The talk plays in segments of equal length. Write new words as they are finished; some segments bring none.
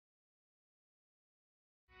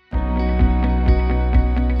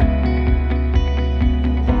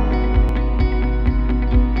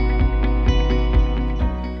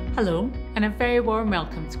Hello, and a very warm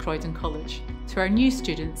welcome to Croydon College, to our new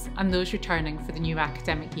students and those returning for the new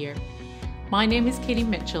academic year. My name is Katie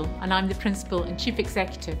Mitchell and I'm the Principal and Chief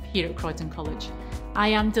Executive here at Croydon College. I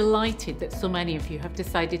am delighted that so many of you have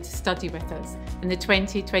decided to study with us in the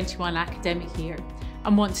 2021 academic year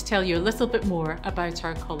and want to tell you a little bit more about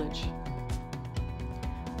our college.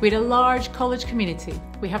 We're a large college community.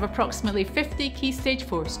 We have approximately 50 Key Stage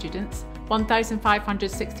 4 students,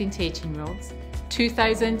 1,516 to 18-year-olds,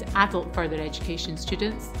 2,000 adult further education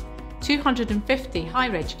students, 250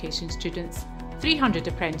 higher education students, 300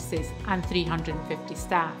 apprentices and 350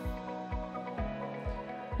 staff.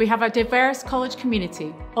 We have a diverse college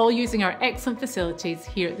community, all using our excellent facilities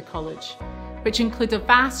here at the college, which include a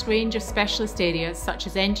vast range of specialist areas such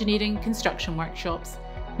as engineering, construction workshops,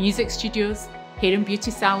 music studios, hair and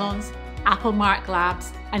beauty salons, Apple Mark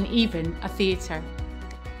labs and even a theatre.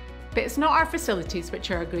 But it's not our facilities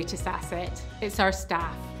which are our greatest asset, it's our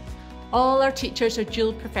staff. All our teachers are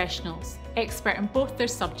dual professionals, expert in both their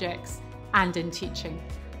subjects and in teaching.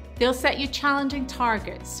 They'll set you challenging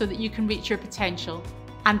targets so that you can reach your potential,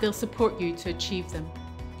 and they'll support you to achieve them.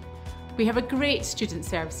 We have a great student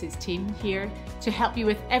services team here to help you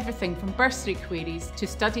with everything from bursary queries to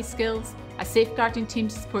study skills, a safeguarding team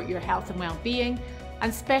to support your health and well-being,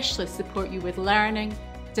 and specialists support you with learning,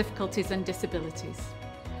 difficulties and disabilities.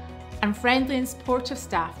 And friendly and supportive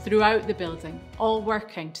staff throughout the building, all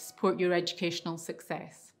working to support your educational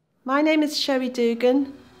success. My name is Sherry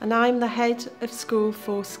Dugan and I'm the Head of School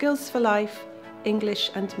for Skills for Life, English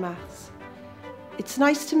and Maths. It's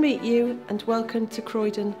nice to meet you and welcome to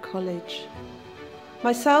Croydon College.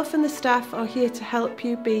 Myself and the staff are here to help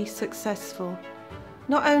you be successful,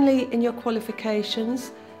 not only in your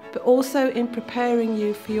qualifications, but also in preparing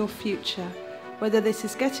you for your future, whether this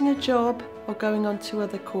is getting a job or going on to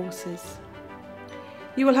other courses.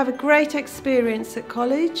 You will have a great experience at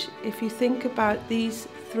college if you think about these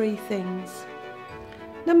three things.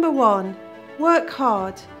 Number one, work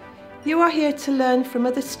hard. You are here to learn from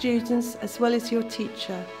other students as well as your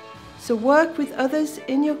teacher. So work with others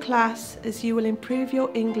in your class as you will improve your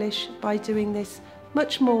English by doing this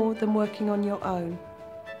much more than working on your own.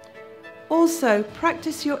 Also,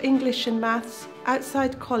 practice your English and maths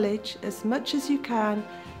outside college as much as you can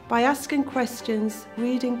by asking questions,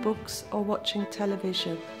 reading books or watching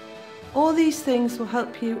television. All these things will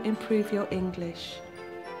help you improve your English.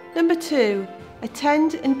 Number two,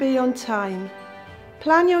 attend and be on time.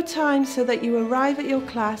 Plan your time so that you arrive at your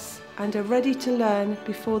class and are ready to learn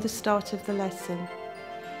before the start of the lesson.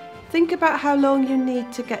 Think about how long you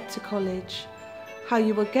need to get to college, how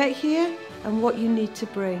you will get here and what you need to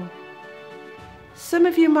bring. Some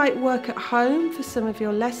of you might work at home for some of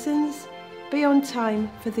your lessons. Be on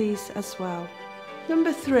time for these as well.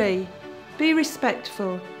 Number three, be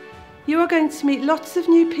respectful. You are going to meet lots of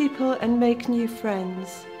new people and make new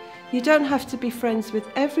friends. You don't have to be friends with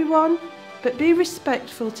everyone, but be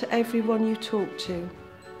respectful to everyone you talk to.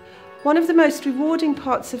 One of the most rewarding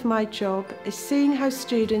parts of my job is seeing how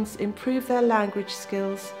students improve their language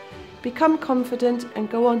skills, become confident and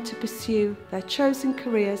go on to pursue their chosen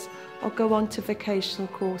careers or go on to vocational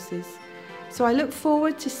courses. So I look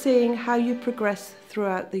forward to seeing how you progress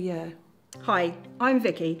throughout the year. Hi, I'm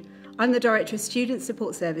Vicky. I'm the Director of Student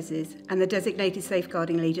Support Services and the Designated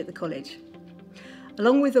Safeguarding Lead at the college.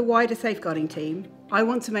 Along with the wider safeguarding team, I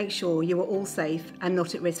want to make sure you are all safe and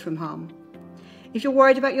not at risk from harm. If you're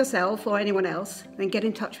worried about yourself or anyone else, then get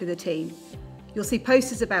in touch with the team. You'll see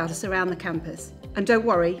posters about us around the campus, and don't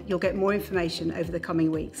worry, you'll get more information over the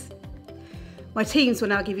coming weeks. My teams will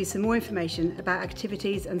now give you some more information about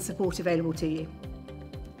activities and support available to you.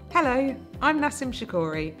 Hello, I'm Nassim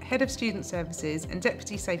Shakori, Head of Student Services and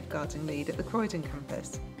Deputy Safeguarding Lead at the Croydon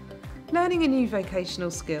campus. Learning a new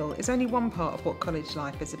vocational skill is only one part of what college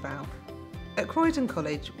life is about. At Croydon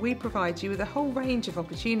College, we provide you with a whole range of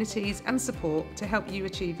opportunities and support to help you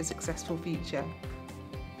achieve a successful future.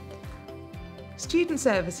 Student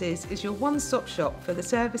Services is your one-stop shop for the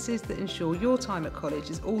services that ensure your time at college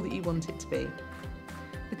is all that you want it to be.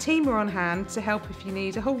 The team are on hand to help if you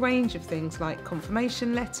need a whole range of things like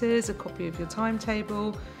confirmation letters, a copy of your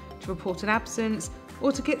timetable, to report an absence,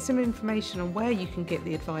 or to get some information on where you can get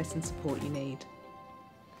the advice and support you need.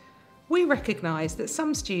 We recognise that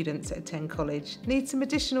some students that attend college need some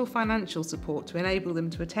additional financial support to enable them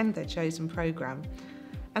to attend their chosen programme,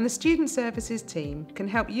 and the Student Services team can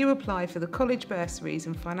help you apply for the college bursaries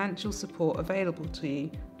and financial support available to you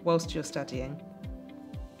whilst you're studying.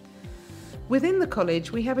 Within the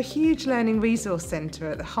college, we have a huge learning resource centre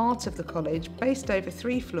at the heart of the college, based over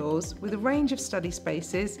 3 floors, with a range of study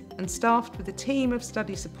spaces and staffed with a team of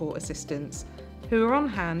study support assistants who are on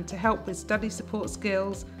hand to help with study support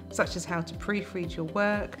skills, such as how to proofread your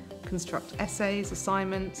work, construct essays,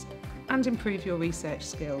 assignments, and improve your research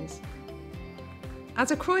skills.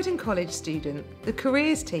 As a Croydon College student, the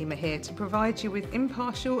Careers team are here to provide you with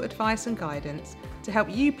impartial advice and guidance to help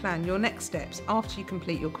you plan your next steps after you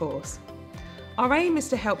complete your course. Our aim is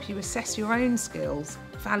to help you assess your own skills,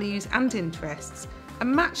 values and interests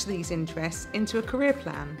and match these interests into a career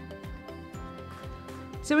plan.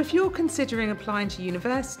 So if you're considering applying to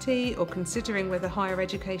university or considering whether higher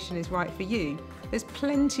education is right for you, there's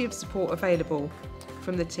plenty of support available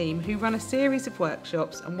from the team who run a series of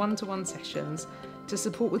workshops and one-to-one sessions to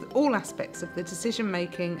support with all aspects of the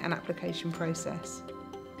decision-making and application process.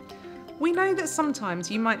 We know that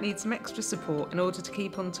sometimes you might need some extra support in order to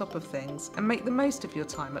keep on top of things and make the most of your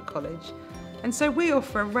time at college. And so we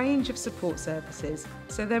offer a range of support services,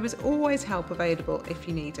 so there is always help available if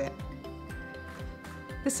you need it.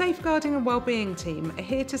 The Safeguarding and Wellbeing team are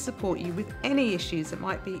here to support you with any issues that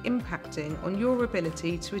might be impacting on your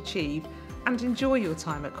ability to achieve and enjoy your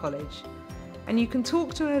time at college. And you can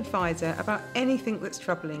talk to an advisor about anything that's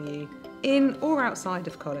troubling you, in or outside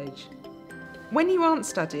of college. When you aren't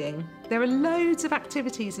studying, there are loads of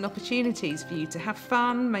activities and opportunities for you to have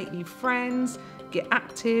fun, make new friends, get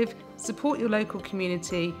active, support your local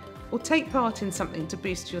community, or take part in something to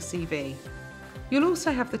boost your CV. You'll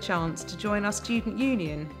also have the chance to join our student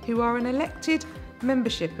union, who are an elected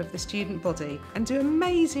membership of the student body and do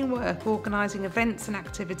amazing work organising events and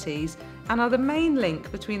activities and are the main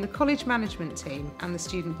link between the college management team and the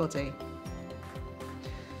student body.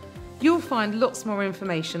 You'll find lots more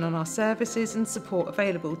information on our services and support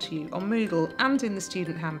available to you on Moodle and in the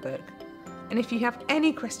student handbook. And if you have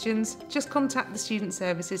any questions, just contact the student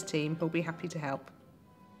services team who'll be happy to help.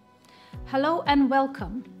 Hello and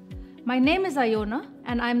welcome. My name is Iona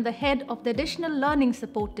and I'm the head of the Additional Learning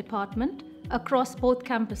Support Department across both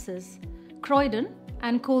campuses, Croydon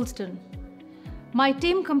and Coulston. My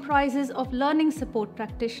team comprises of learning support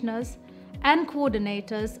practitioners and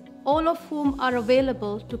coordinators, all of whom are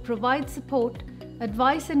available to provide support,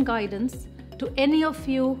 advice and guidance to any of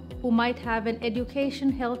you who might have an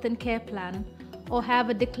education, health and care plan or have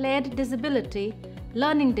a declared disability,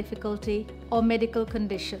 learning difficulty or medical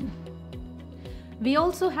condition. We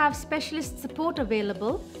also have specialist support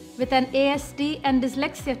available with an ASD and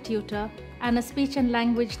dyslexia tutor and a speech and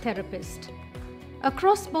language therapist.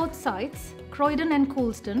 Across both sites, Croydon and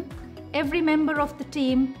Coulston, every member of the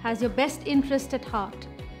team has your best interest at heart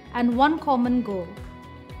and one common goal: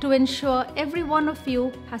 to ensure every one of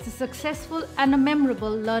you has a successful and a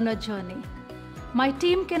memorable learner journey. My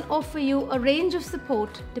team can offer you a range of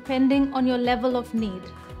support depending on your level of need.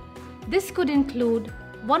 This could include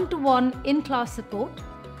one-to-one in-class support,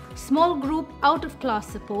 small group out-of-class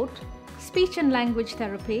support, speech and language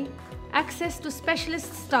therapy, access to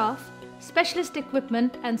specialist staff, specialist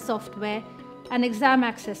equipment and software, and exam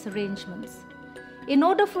access arrangements. In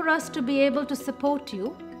order for us to be able to support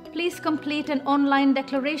you, please complete an online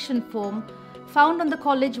declaration form found on the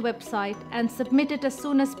college website and submit it as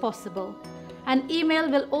soon as possible. An email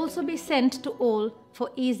will also be sent to all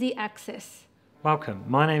for easy access. Welcome,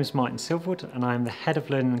 my name is Martin Silverwood and I am the Head of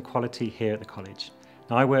Learning and Quality here at the college.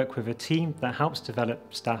 Now, I work with a team that helps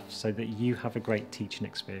develop staff so that you have a great teaching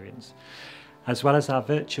experience, as well as our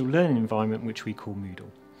virtual learning environment which we call Moodle.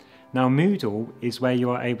 Now, Moodle is where you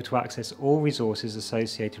are able to access all resources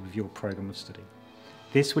associated with your programme of study.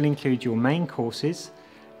 This will include your main courses,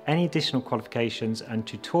 any additional qualifications and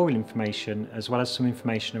tutorial information, as well as some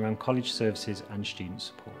information around college services and student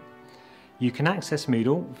support. You can access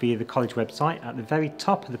Moodle via the college website. At the very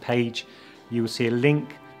top of the page, you will see a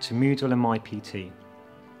link to Moodle and MyPT.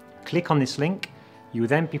 Click on this link, you will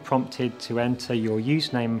then be prompted to enter your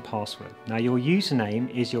username and password. Now, your username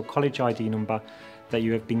is your college ID number that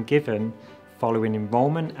you have been given following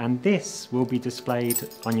enrolment, and this will be displayed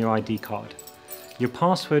on your ID card. Your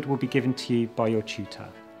password will be given to you by your tutor.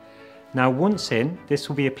 Now, once in, this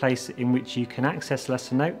will be a place in which you can access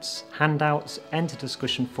lesson notes, handouts, enter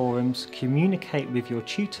discussion forums, communicate with your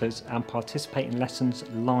tutors and participate in lessons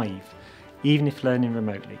live, even if learning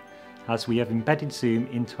remotely, as we have embedded Zoom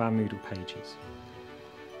into our Moodle pages.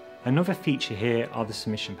 Another feature here are the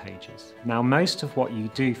submission pages. Now, most of what you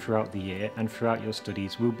do throughout the year and throughout your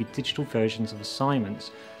studies will be digital versions of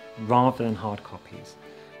assignments rather than hard copies.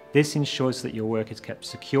 This ensures that your work is kept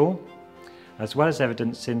secure, as well as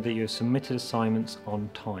evidencing that you have submitted assignments on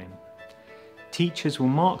time. Teachers will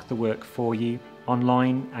mark the work for you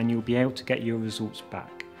online and you'll be able to get your results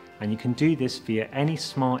back. And you can do this via any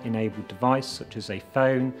smart enabled device such as a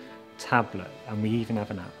phone, tablet, and we even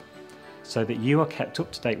have an app, so that you are kept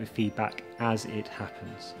up to date with feedback as it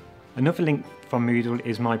happens. Another link from Moodle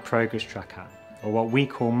is my progress tracker. or what we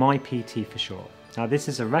call MyPT for short. Now this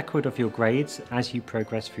is a record of your grades as you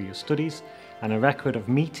progress through your studies and a record of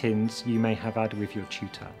meetings you may have had with your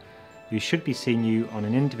tutor, who should be seeing you on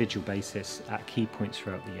an individual basis at key points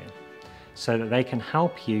throughout the year, so that they can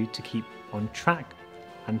help you to keep on track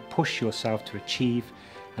and push yourself to achieve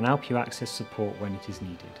and help you access support when it is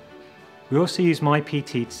needed. We also use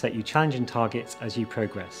MyPT to set you challenging targets as you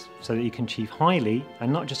progress, so that you can achieve highly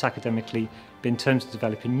and not just academically, but in terms of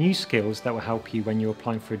developing new skills that will help you when you're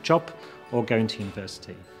applying for a job or going to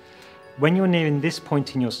university. When you're nearing this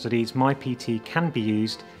point in your studies, MyPT can be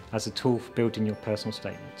used as a tool for building your personal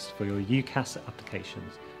statements for your UCAS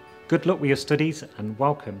applications. Good luck with your studies and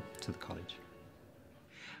welcome to the college.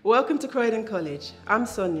 Welcome to Croydon College. I'm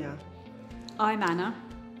Sonia. I'm Anna.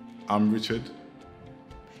 I'm Richard.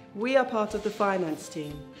 We are part of the finance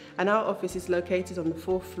team and our office is located on the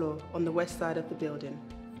 4th floor on the west side of the building.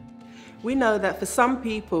 We know that for some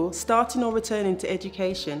people, starting or returning to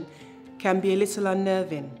education can be a little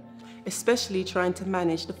unnerving, especially trying to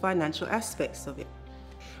manage the financial aspects of it.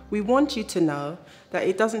 We want you to know that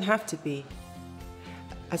it doesn't have to be.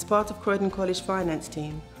 As part of Croydon College finance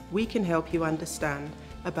team, we can help you understand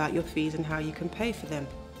about your fees and how you can pay for them,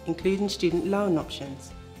 including student loan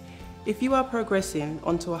options. If you are progressing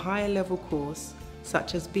onto a higher level course,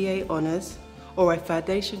 such as BA Honours, or a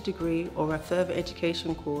foundation degree or a further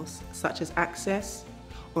education course, such as Access,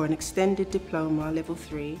 or an extended diploma level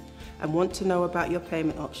 3, and want to know about your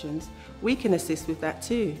payment options, we can assist with that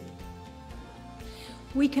too.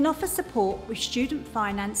 We can offer support with student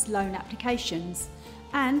finance loan applications,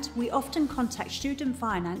 and we often contact student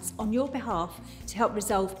finance on your behalf to help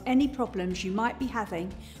resolve any problems you might be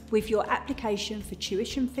having with your application for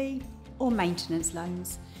tuition fee or maintenance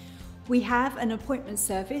loans. We have an appointment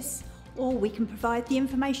service, or we can provide the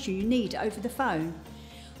information you need over the phone.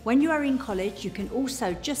 When you are in college, you can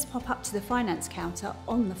also just pop up to the finance counter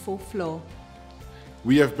on the 4th floor.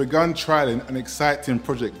 We have begun trialling an exciting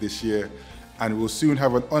project this year and will soon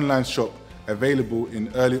have an online shop available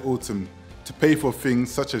in early autumn to pay for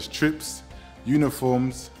things such as trips,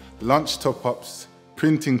 uniforms, lunch top-ups,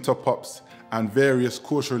 printing top-ups and various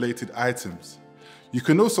course-related items. You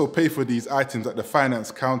can also pay for these items at the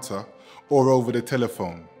finance counter or over the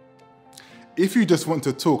telephone. If you just want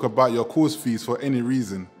to talk about your course fees for any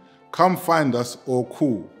reason, come find us or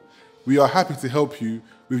call. We are happy to help you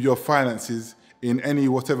with your finances in any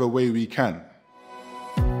whatever way we can.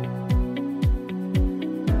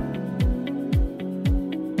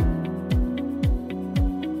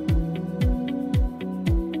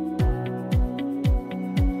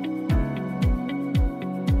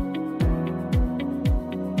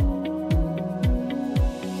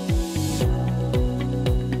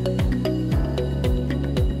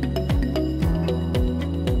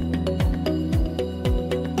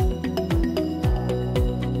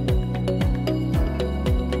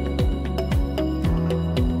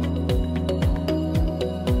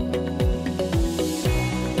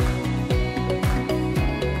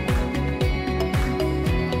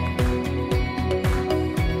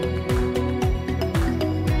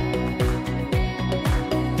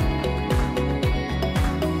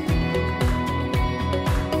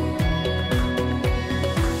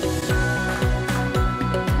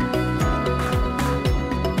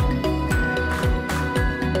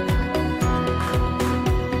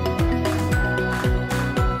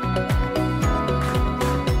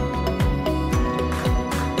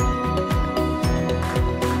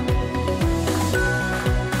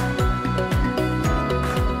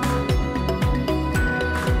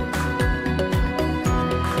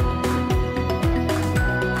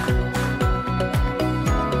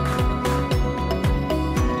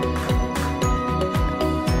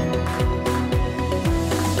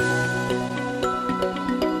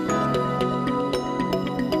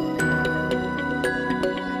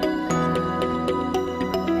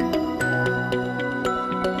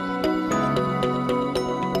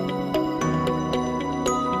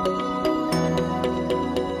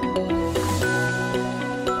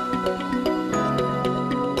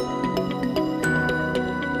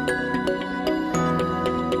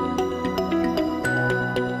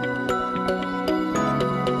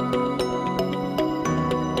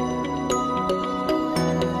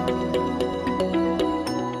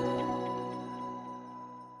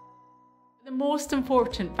 The most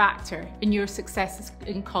important factor in your success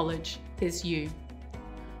in college is you.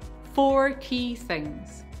 4 key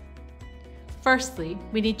things. Firstly,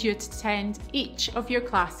 we need you to attend each of your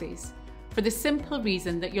classes for the simple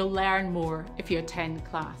reason that you'll learn more if you attend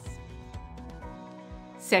class.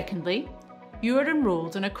 Secondly, you are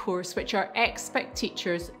enrolled in a course which our expert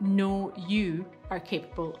teachers know you are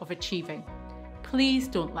capable of achieving. please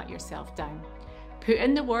don't let yourself down. Put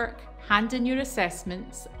in the work, hand in your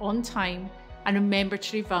assessments on time, and remember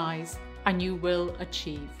to revise, and you will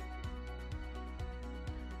achieve.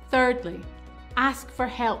 Thirdly, ask for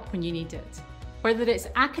help when you need it. Whether it's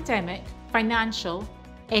academic, financial,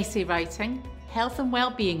 essay writing, health and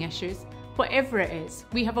well-being issues, whatever it is,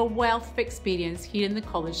 we have a wealth of experience here in the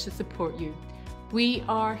college to support you. We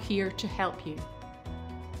are here to help you.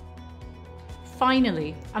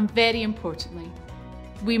 Finally, and very importantly,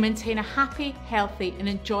 we maintain a happy, healthy and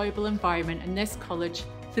enjoyable environment in this college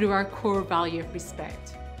through our core value of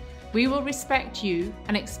respect. We will respect you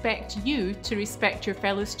and expect you to respect your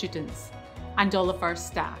fellow students and all of our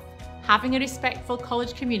staff. Having a respectful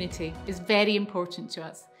college community is very important to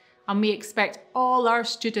us, and we expect all our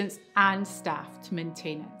students and staff to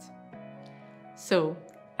maintain it. So,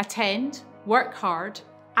 attend, work hard,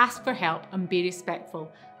 ask for help and be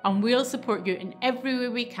respectful, and we'll support you in every way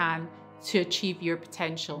we can to achieve your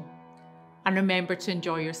potential. And remember to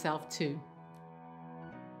enjoy yourself too.